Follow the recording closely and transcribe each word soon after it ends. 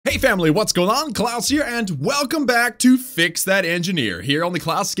Hey family, what's going on? Klaus here, and welcome back to Fix That Engineer, here on the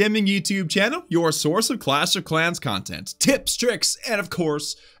Klaus Gaming YouTube channel, your source of Clash of Clans content, tips, tricks, and of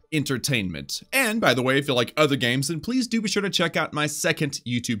course, entertainment. And by the way, if you like other games, then please do be sure to check out my second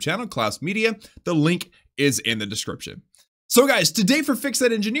YouTube channel, Klaus Media. The link is in the description. So guys, today for Fix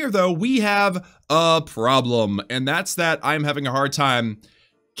That Engineer though, we have a problem, and that's that I'm having a hard time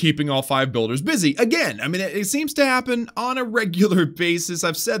keeping all 5 builders busy. Again, I mean, it seems to happen on a regular basis.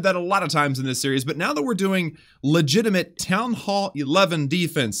 I've said that a lot of times in this series, but now that we're doing legitimate Town Hall 11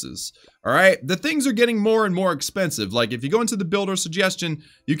 defenses, all right, the things are getting more and more expensive. Like if you go into the builder suggestion,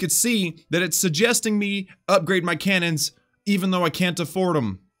 you could see that it's suggesting me upgrade my cannons even though I can't afford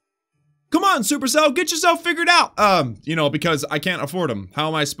them. Come on, Supercell, get yourself figured out. You know, because I can't afford them. How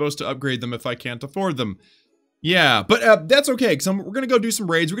am I supposed to upgrade them if I can't afford them? Yeah, but that's okay, because we're gonna go do some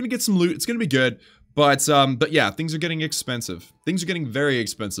raids, we're gonna get some loot, it's gonna be good, but yeah, things are getting expensive. Things are getting very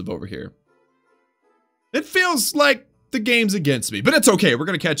expensive over here. It feels like the game's against me, but it's okay, we're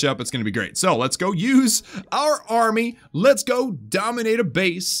gonna catch up, it's gonna be great. So, let's go use our army, let's go dominate a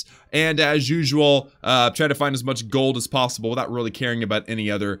base, and as usual, try to find as much gold as possible without really caring about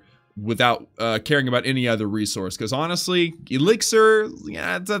any other resource, because honestly, elixir,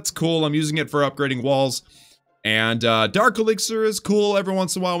 yeah, that's cool, I'm using it for upgrading walls. And Dark Elixir is cool every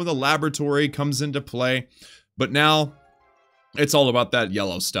once in a while when the laboratory comes into play. But now, it's all about that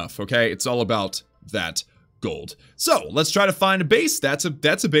yellow stuff, okay? It's all about that gold. So, let's try to find a base. That's a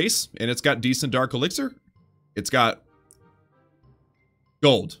base, and it's got decent Dark Elixir. It's got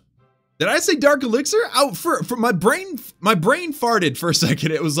gold. Did I say Dark Elixir? Oh, for my brain farted for a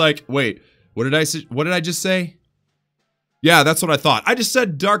second. It was like, wait, what did I say? What did I just say? Yeah, that's what I thought. I just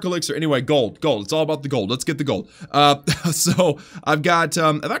said Dark Elixir. Anyway, gold. It's all about the gold. Let's get the gold. So I've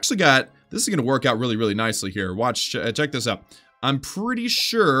actually got, this is going to work out really, really nicely here. Watch, check this out. I'm pretty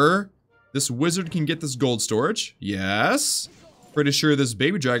sure this wizard can get this gold storage. Yes. Pretty sure this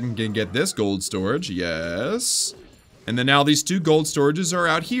baby dragon can get this gold storage. Yes. And then now these 2 gold storages are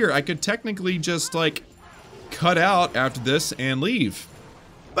out here. I could technically just like cut out after this and leave.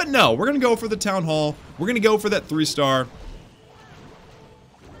 But no, we're going to go for the town hall. We're going to go for that 3-star.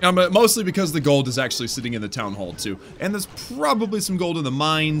 Mostly because the gold is actually sitting in the town hall too. And there's probably some gold in the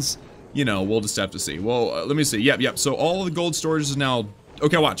mines. You know, we'll just have to see. Well, let me see. Yep. So all the gold storages are now...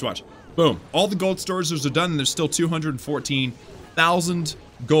 Okay, watch. Boom. All the gold storages are done, and there's still 214,000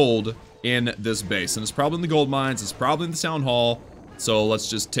 gold in this base. And it's probably in the gold mines. It's probably in the town hall. So let's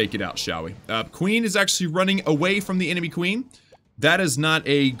just take it out, shall we? Queen is actually running away from the enemy queen. That is not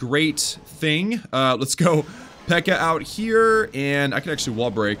a great thing. Let's go P.E.K.K.A out here, and I can actually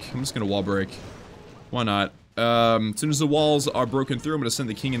wall break. I'm just gonna wall break. Why not? As soon as the walls are broken through, I'm gonna send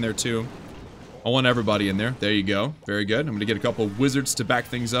the king in there too. I want everybody in there. There you go. Very good. I'm gonna get a couple of wizards to back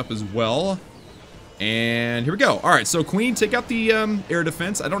things up as well. And here we go. Alright, so Queen, take out the air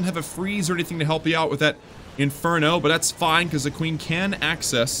defense. I don't have a freeze or anything to help you out with that Inferno, but that's fine, because the Queen can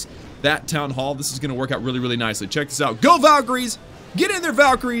access that town hall. This is gonna work out really, really nicely. Check this out. Go Valkyries! Get in there,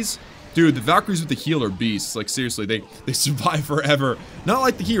 Valkyries! Dude, the Valkyries with the heal are beasts. Like, seriously, they survive forever. Not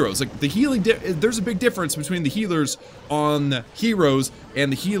like the heroes. Like, the healing, there's a big difference between the healers on heroes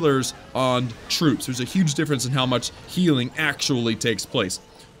and the healers on troops. There's a huge difference in how much healing actually takes place.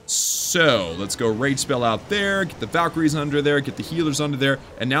 So, let's go Rage Spell out there, get the Valkyries under there, get the healers under there,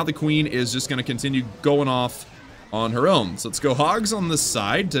 and now the Queen is just gonna continue going off on her own. So let's go Hogs on this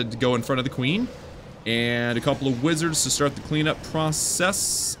side to go in front of the Queen. And a couple of wizards to start the cleanup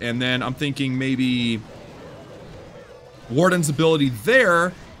process. And then I'm thinking maybe Warden's ability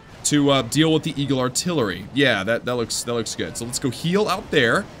there to deal with the Eagle Artillery. Yeah, that looks good. So let's go heal out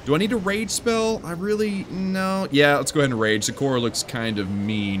there. Do I need a rage spell? No. Yeah, let's go ahead and rage. The core looks kind of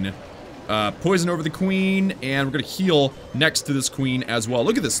mean. Poison over the Queen, and we're gonna heal next to this Queen as well.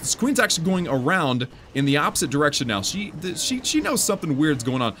 Look at this. This Queen's actually going around in the opposite direction now. She knows something weird's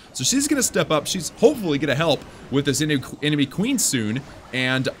going on, so she's gonna step up. She's hopefully gonna help with this enemy Queen soon,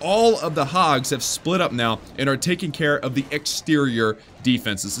 and all of the Hogs have split up now and are taking care of the exterior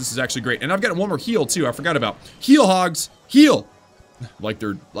defenses. This is actually great, and I've got one more heal too. I forgot about heal, Hogs, heal, like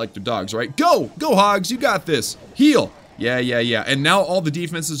they're dogs, right? Go Hogs, you got this. Heal. Yeah. And now all the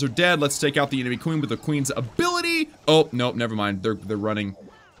defenses are dead. Let's take out the enemy Queen with the Queen's ability. Oh, nope, never mind. They're running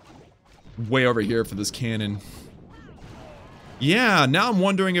way over here for this cannon. Yeah, now I'm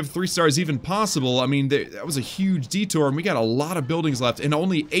wondering if 3-star is even possible. I mean, that was a huge detour, and we got a lot of buildings left in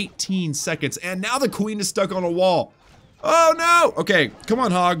only 18 seconds. And now the Queen is stuck on a wall. Oh, no. Okay, come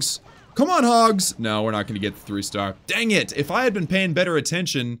on, Hogs. Come on, Hogs. No, we're not going to get the 3-star. Dang it. If I had been paying better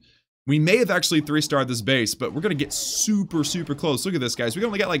attention We may have actually 3-starred this base, but we're gonna get super, super close. Look at this, guys. We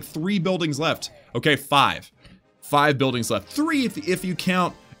only got like 3 buildings left. Okay, 5. 5 buildings left. 3 if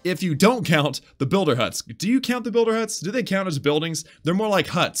you don't count the builder huts. Do you count the builder huts? Do they count as buildings? They're more like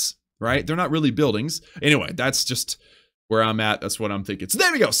huts, right? They're not really buildings. Anyway, that's just where I'm at. That's what I'm thinking. So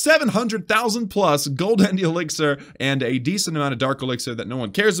there we go. 700,000 plus gold and elixir and a decent amount of dark elixir that no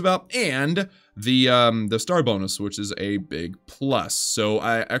one cares about, and the star bonus, which is a big plus. So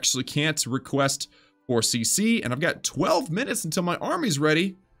I actually can't request for CC, and I've got 12 minutes until my army's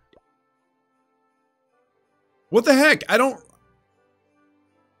ready. What the heck? I don't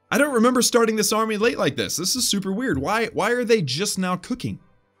remember starting this army late like this. This is super weird. Why are they just now cooking?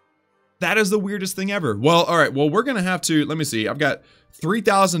 That is the weirdest thing ever. Well, all right. Well, we're going to have to, let me see. I've got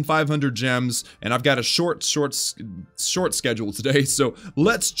 3,500 gems and I've got a short schedule today. So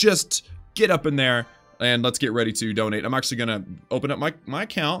let's just get up in there and let's get ready to donate. I'm actually going to open up my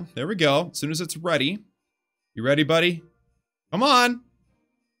account. There we go. As soon as it's ready. You ready, buddy? Come on.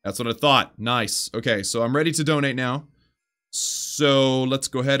 That's what I thought. Nice. Okay. So I'm ready to donate now. So let's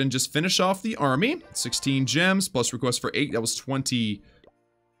go ahead and just finish off the army. 16 gems plus request for 8. That was 20.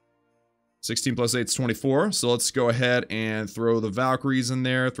 16 plus 8 is 24. So let's go ahead and throw the Valkyries in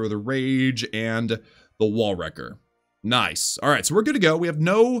there, throw the Rage, and the Wall Wrecker. Nice. All right, so we're good to go. We have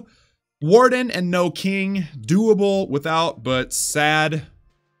no Warden and no King. Doable without, but sad.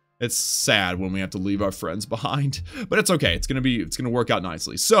 It's sad when we have to leave our friends behind, but it's okay. It's gonna work out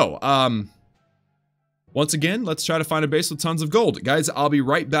nicely. So, once again, let's try to find a base with tons of gold. Guys, I'll be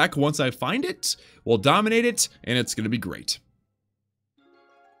right back once I find it. We'll dominate it, and it's gonna be great.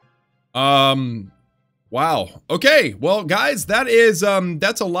 Wow. Okay, well, guys,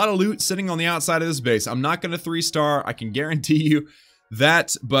 that's a lot of loot sitting on the outside of this base. I'm not gonna 3-star, I can guarantee you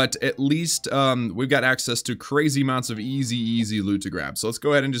that, but at least, we've got access to crazy amounts of easy loot to grab. So let's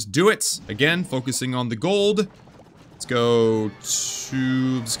go ahead and just do it. Again, focusing on the gold. Let's go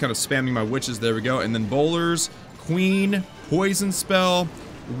to, just kind of spamming my witches, there we go. And then bowlers, queen, poison spell,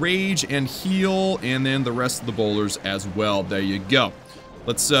 rage, and heal, and then the rest of the bowlers as well. There you go.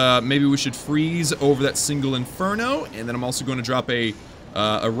 Let's, maybe we should freeze over that single inferno, and then I'm also going to drop a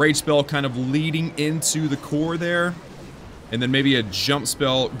rage spell kind of leading into the core there, and then maybe a jump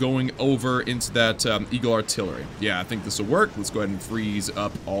spell going over into that eagle artillery. Yeah, I think this will work. Let's go ahead and freeze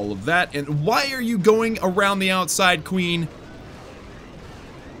up all of that. And why are you going around the outside, queen?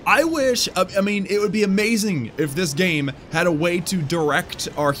 I wish, I mean, it would be amazing if this game had a way to direct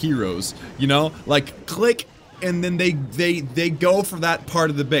our heroes, you know, like click and then they go for that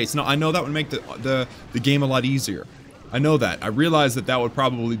part of the base. Now, I know that would make the game a lot easier. I know that. I realize that would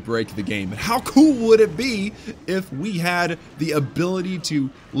probably break the game. But how cool would it be if we had the ability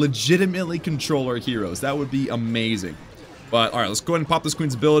to legitimately control our heroes? That would be amazing. But, alright, let's go ahead and pop this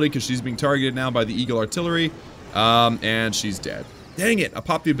queen's ability because she's being targeted now by the eagle artillery. And she's dead. Dang it, I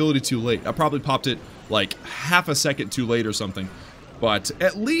popped the ability too late. I probably popped it like half a second too late or something. But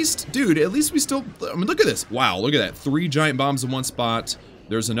at least, dude, at least we still, I mean, look at this. Wow, look at that. 3 giant bombs in one spot.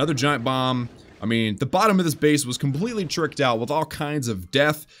 There's another giant bomb. I mean, the bottom of this base was completely tricked out with all kinds of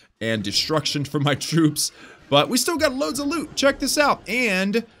death and destruction for my troops. But we still got loads of loot. Check this out.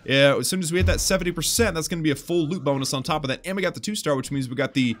 And as soon as we hit that 70%, that's going to be a full loot bonus on top of that. And we got the 2-star, which means we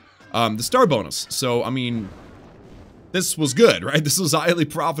got the star bonus. So, I mean, this was good, right? This was highly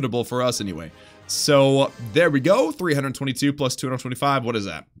profitable for us anyway. So there we go, 322 plus 225, what is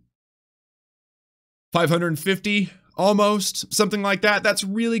that? 550, almost, something like that. That's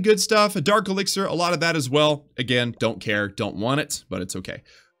really good stuff. A dark elixir, a lot of that as well. Again, don't care, don't want it, but it's okay.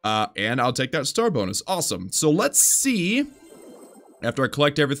 And I'll take that star bonus, awesome. So let's see, after I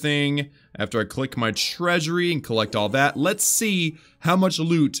collect everything, after I click my treasury and collect all that, let's see how much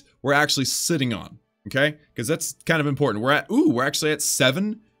loot we're actually sitting on, okay? Because that's kind of important. We're actually at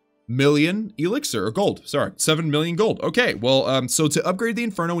 7 million elixir or gold. Sorry, 7 million gold. Okay, well, so to upgrade the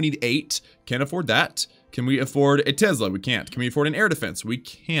Inferno, we need 8. Can't afford that. Can we afford a Tesla? We can't. Can we afford an air defense? We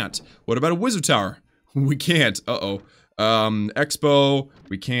can't. What about a wizard tower? We can't. Uh-oh. Expo.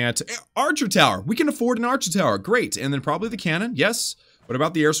 We can't. Archer tower. We can afford an archer tower. Great. And then probably the cannon. Yes. What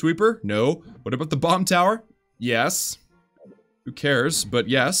about the air sweeper? No. What about the bomb tower? Yes. Who cares? But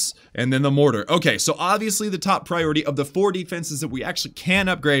yes. And then the mortar. Okay, so obviously the top priority of the 4 defenses that we actually can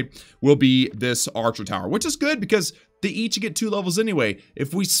upgrade will be this archer tower, which is good because they each get 2 levels anyway.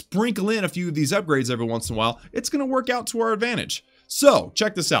 If we sprinkle in a few of these upgrades every once in a while, it's going to work out to our advantage. So,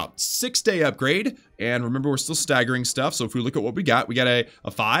 check this out. 6-day upgrade, and remember we're still staggering stuff, so if we look at what we got a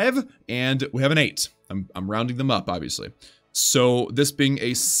 5, and we have an 8. I'm rounding them up, obviously. So, this being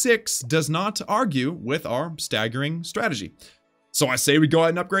a 6 does not argue with our staggering strategy. So I say we go ahead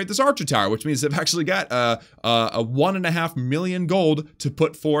and upgrade this archer tower, which means they've actually got a 1.5 million gold to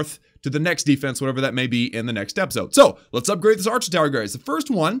put forth to the next defense, whatever that may be in the next episode. So let's upgrade this archer tower, guys. The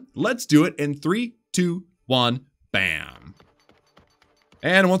first one, let's do it in 3, 2, 1, bam.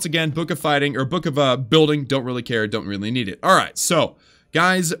 And once again, book of fighting or book of building, don't really care, don't really need it. All right, so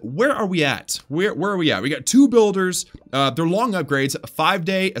guys, where are we at? Where are we at? We got 2 builders. They're long upgrades, a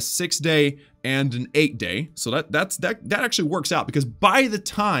 5-day, a 6-day, and an 8-day. So that actually works out because by the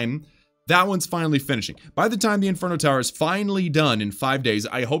time that one's finally finishing, by the time the Inferno Tower is finally done in 5 days,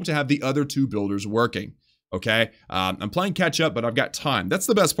 I hope to have the other 2 builders working. Okay, I'm playing catch up, but I've got time. That's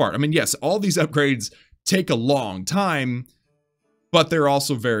the best part. I mean, yes, all these upgrades take a long time, but they're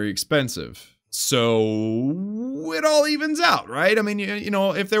also very expensive. So it all evens out, right? I mean, you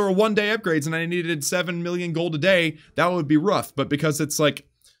know, if there were 1-day upgrades and I needed 7 million gold a day, that would be rough. But because it's like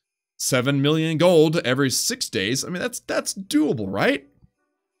 7 million gold every 6 days, I mean, that's doable, right?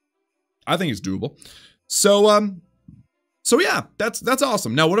 I think it's doable. So yeah, that's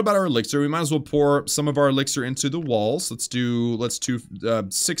awesome. Now, what about our elixir? We might as well pour some of our elixir into the walls. Let's do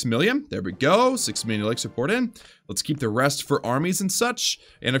 6 million. There we go. 6 million elixir poured in. Let's keep the rest for armies and such.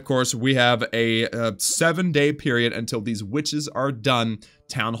 And of course, we have a 7-day period until these witches are done.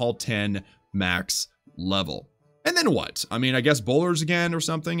 Town Hall 10 max level. And then what? I mean, I guess bowlers again or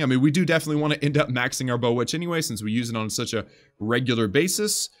something. I mean, we do definitely want to end up maxing our bow witch anyway, since we use it on such a regular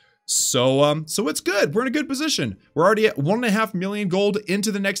basis. So it's good. We're in a good position. We're already at 1.5 million gold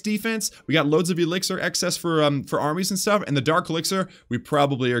into the next defense. We got loads of elixir excess for armies and stuff. And the dark elixir, we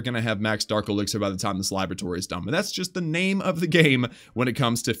probably are gonna have max dark elixir by the time this laboratory is done. But that's just the name of the game when it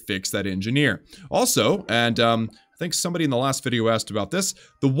comes to Fix That Engineer. Also, and I think somebody in the last video asked about this,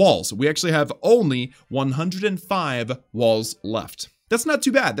 the walls. We actually have only 105 walls left. That's not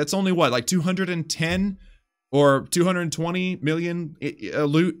too bad. That's only what, like 210 or 220 million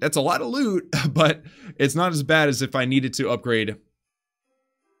loot. That's a lot of loot, but it's not as bad as if I needed to upgrade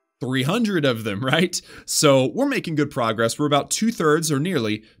 300 of them, right? So we're making good progress. We're about 2/3 or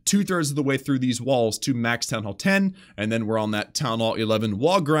nearly 2/3 of the way through these walls to max Town Hall 10. And then we're on that Town Hall 11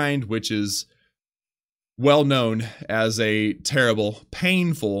 wall grind, which is well known as a terrible,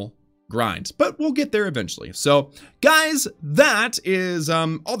 painful grind, but we'll get there eventually. So guys, that is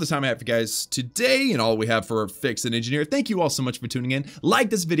all the time I have for you guys today and all we have for Fix That Engineer. Thank you all so much for tuning in. Like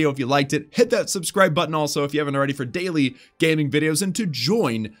this video if you liked it. Hit that subscribe button also if you haven't already for daily gaming videos and to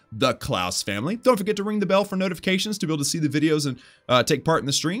join the Klaus family. Don't forget to ring the bell for notifications to be able to see the videos and take part in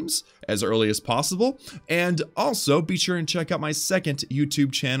the streams as early as possible. And also be sure and check out my second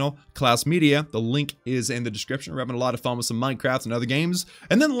YouTube channel, Klaus Media. The link is in the description. We're having a lot of fun with some Minecraft and other games.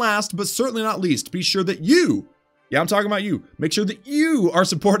 And then last but certainly not least, be sure that you, yeah, I'm talking about you, make sure that you are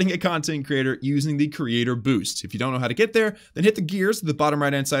supporting a content creator using the creator boost. If you don't know how to get there, then hit the gears at the bottom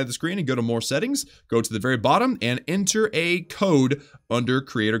right hand side of the screen and go to more settings, go to the very bottom and enter a code under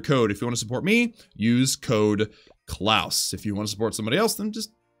creator code. If you want to support me, use code Klaus. If you want to support somebody else, then just,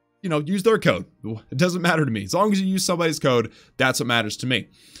 you know, use their code. It doesn't matter to me. As long as you use somebody's code, that's what matters to me.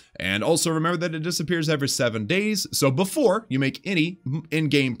 And also remember that it disappears every 7 days. So before you make any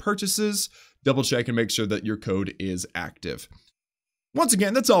in-game purchases, double check and make sure that your code is active. Once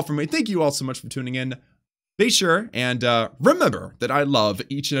again, that's all from me. Thank you all so much for tuning in. Be sure and remember that I love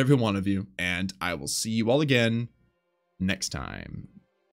each and every one of you. And I will see you all again next time.